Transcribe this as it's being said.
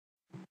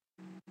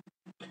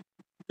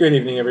Good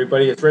evening,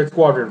 everybody. It's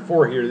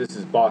Redsquadron4 here. This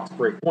is box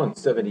break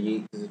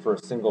 178. This is for a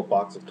single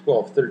box of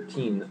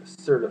 1213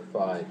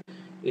 certified.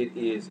 It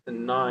is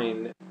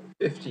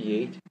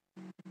 9:58,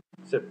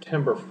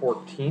 September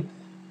 14th,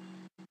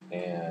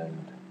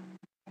 and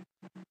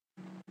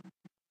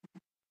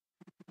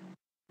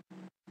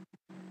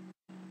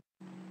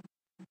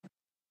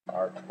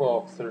our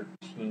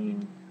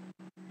 1213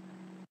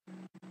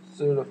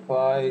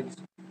 certified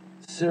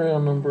serial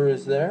number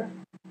is there.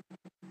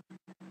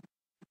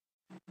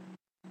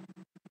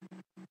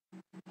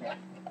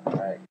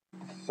 Alright,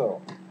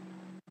 so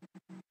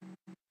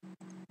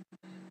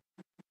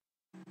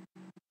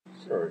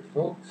sorry,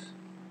 folks.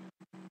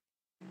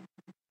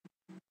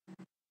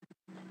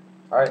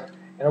 Alright,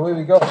 and away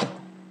we go.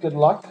 Good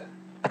luck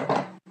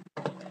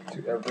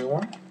to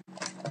everyone.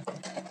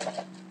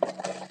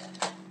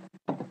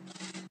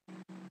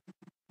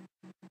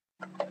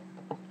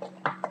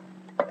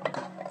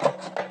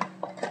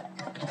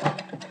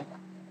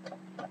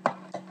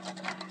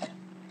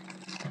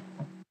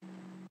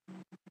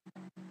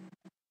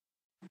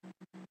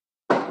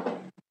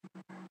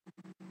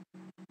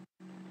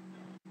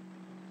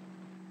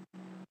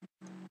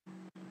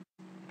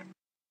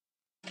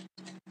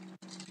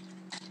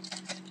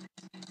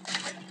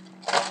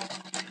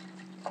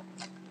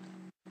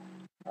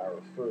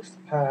 Our first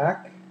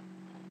pack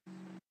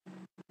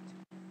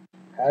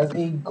has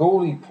a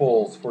goalie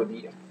pulls for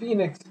the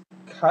Phoenix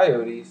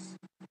Coyotes,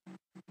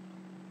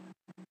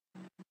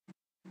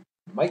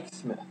 Mike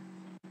Smith.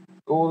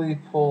 Goalie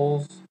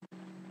pulls,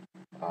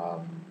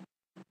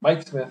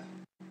 Mike Smith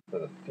for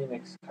the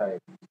Phoenix Coyotes.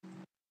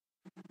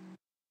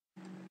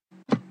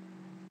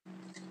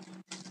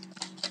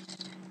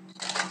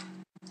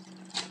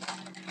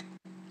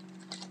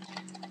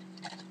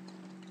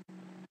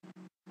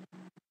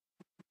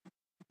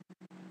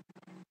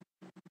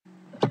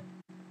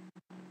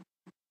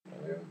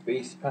 We have a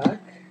base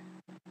pack.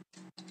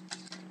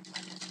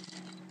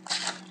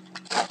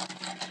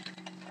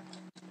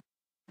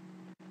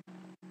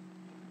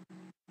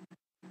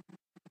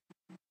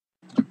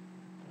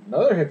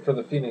 Another hit for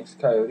the Phoenix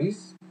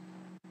Coyotes.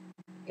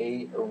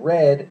 A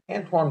red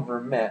Antoine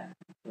Vermette,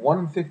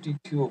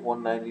 152 of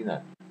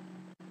 199.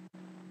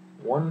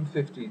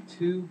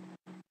 152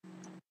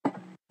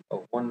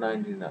 of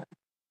 199.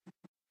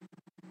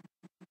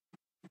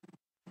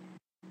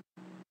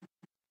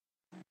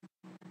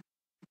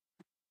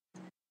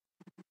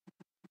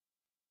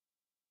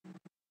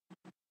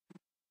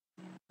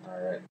 All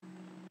right.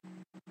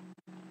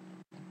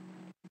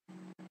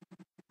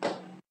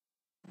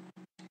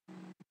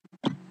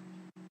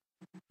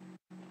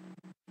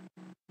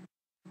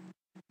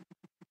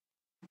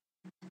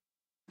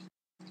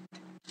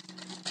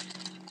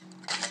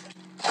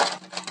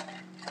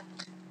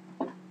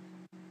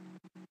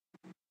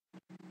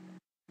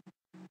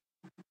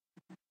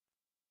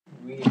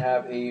 We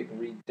have a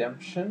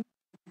redemption.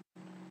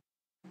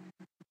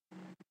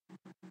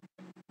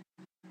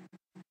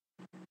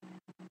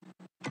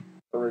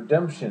 A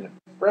redemption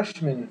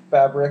freshman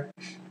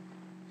fabrics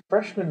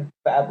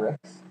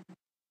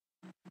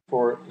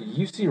for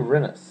UC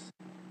Rennes,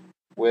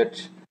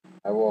 which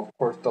I will of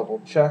course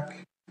double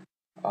check.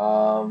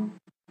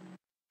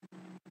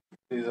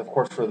 These, of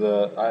course, for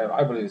the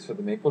I believe it's for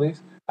the Maple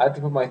Leafs. I had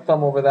to put my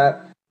thumb over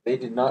that. They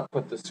did not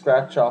put the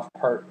scratch off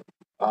part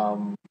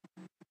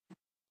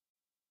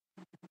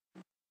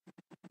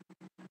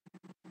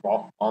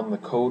on the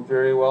code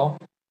very well.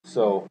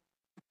 So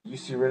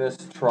UC Rennes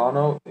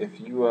Toronto,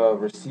 if you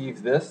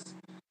receive this,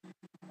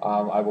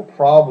 I will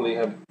probably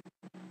have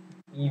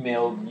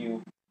emailed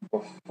you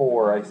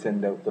before I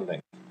send out the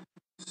link.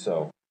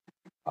 So,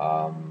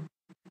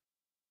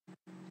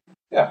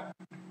 yeah,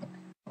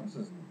 this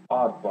is an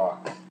odd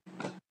box.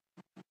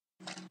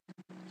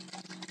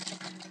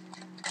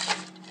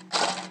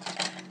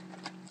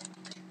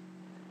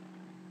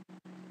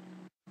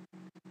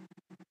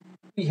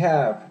 We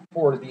have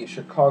for the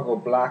Chicago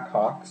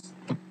Blackhawks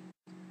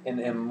an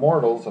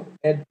Immortals of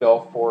Ed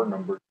Belfour,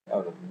 numbered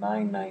out of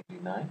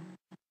 999.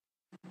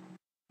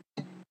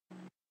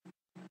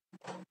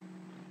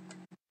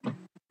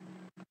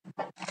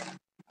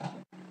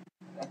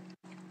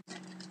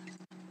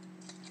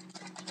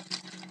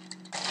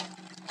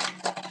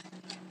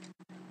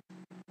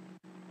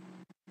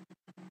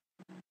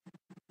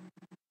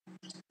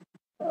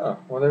 Oh,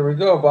 well, there we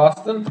go,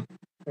 Boston.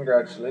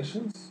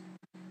 Congratulations.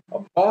 A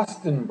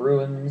Boston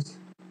Bruins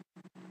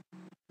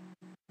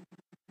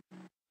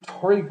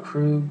Torrey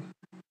Krug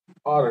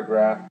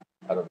autograph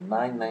out of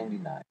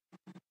 999.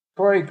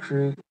 Torrey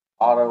Krug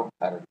auto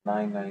out of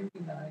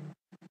 999.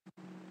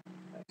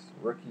 Nice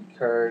rookie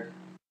card.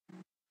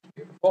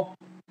 Beautiful.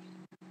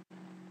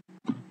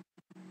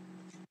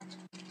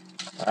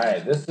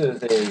 Alright, this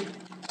is a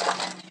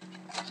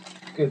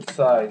good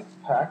sized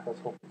pack. Let's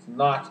hope it's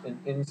not an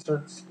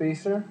insert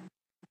spacer.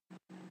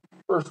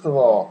 First of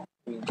all,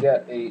 we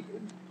get a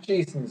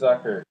Jason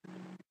Zucker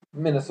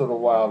Minnesota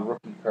Wild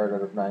rookie card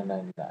out of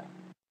 999.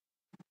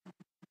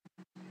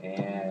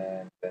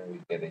 And then we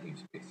get a huge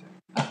spacer.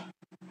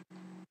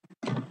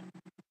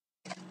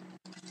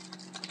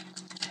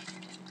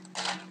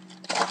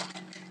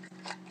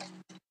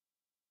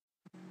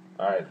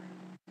 Alright,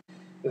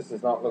 this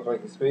does not look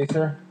like a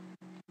spacer.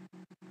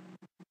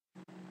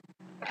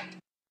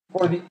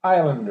 For the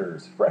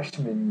Islanders,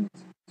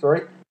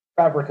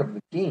 fabric of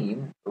the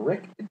game,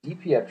 Rick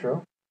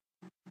DiPietro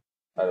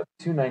out of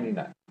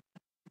 299.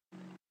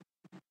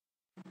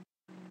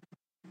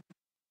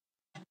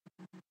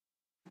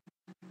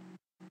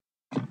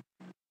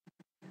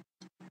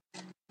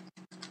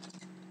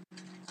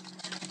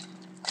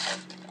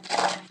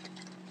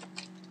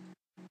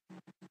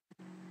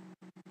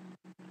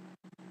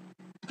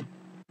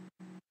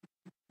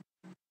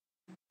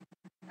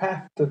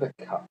 Path to the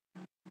Cup.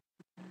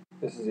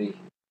 This is a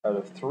out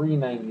of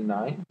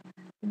 399,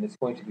 and it's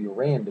going to be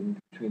random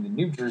between the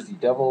New Jersey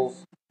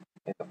Devils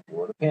and the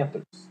Florida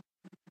Panthers.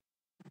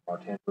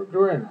 Martin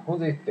Brodeur and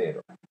Jose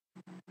Theodore.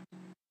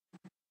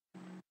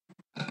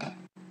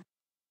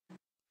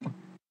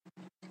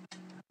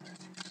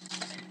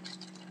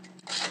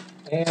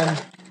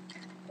 And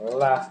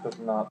last but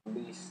not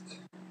least,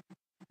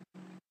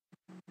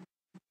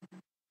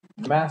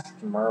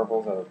 Masked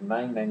Marvels out of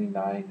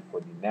 $9.99 for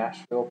the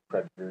Nashville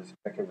Predators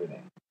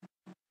Pecorine.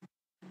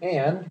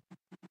 And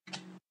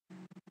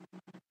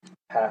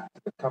Path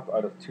to the Cup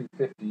out of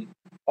 250.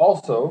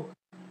 Also,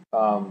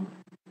 the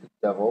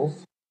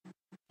Devils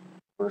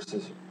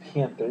versus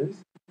Panthers.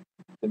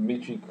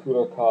 Dmitry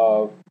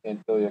Kulikov and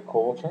Ilya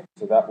Kovalchuk.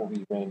 So that will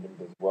be random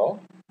as well.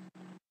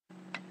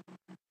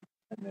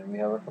 And then we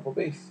have a couple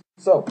base.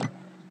 So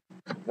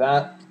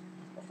that,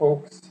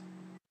 folks,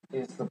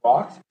 is the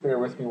box. Bear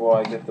with me while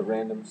I get the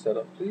random set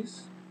up,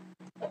 please.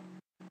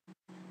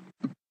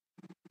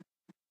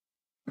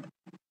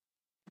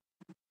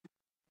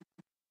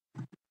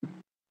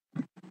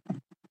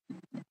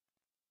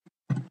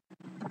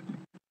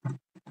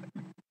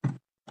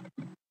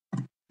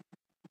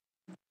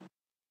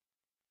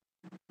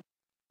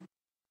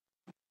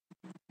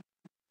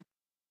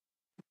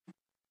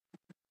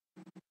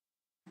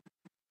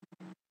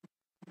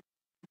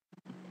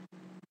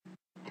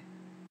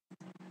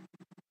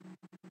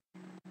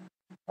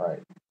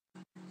 Alright,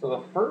 so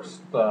the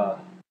first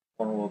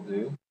one we'll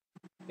do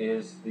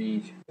is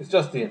it's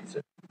just the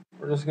insert.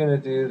 We're just going to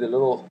do the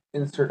little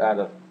insert out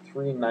of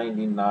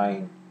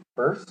 $3.99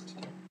 first.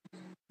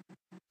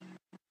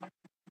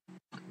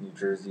 New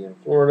Jersey and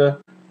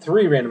Florida.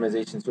 3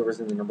 randomizations. Whoever's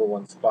in the number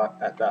 1 spot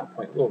at that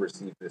point will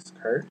receive this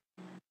card.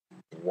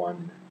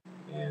 1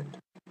 and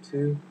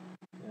 2.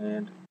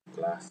 And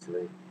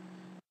lastly,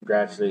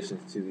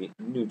 congratulations to the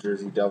New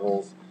Jersey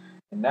Devils.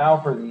 And now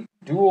for the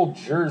dual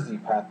jersey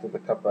Path to the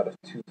Cup out of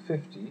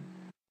 250.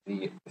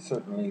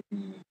 Certainly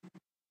the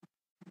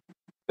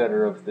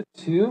better of the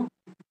two.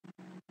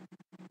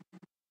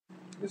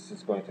 This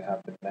is going to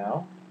happen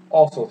now.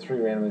 Also 3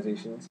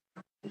 randomizations.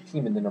 The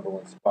team in the number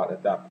 1 spot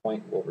at that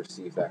point will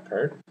receive that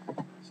card.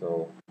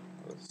 So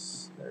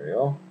there you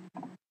go.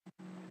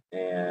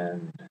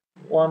 And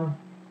 1,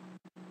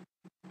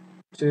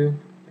 2,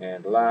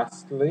 and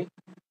lastly,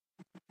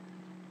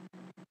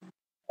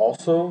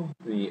 also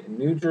the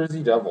New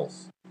Jersey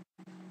Devils.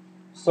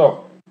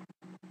 So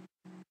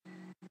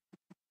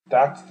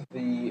that's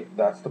the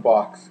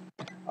box.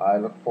 I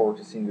look forward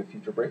to seeing the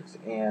future breaks,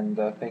 and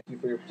thank you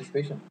for your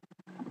participation.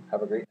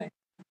 Have a great night.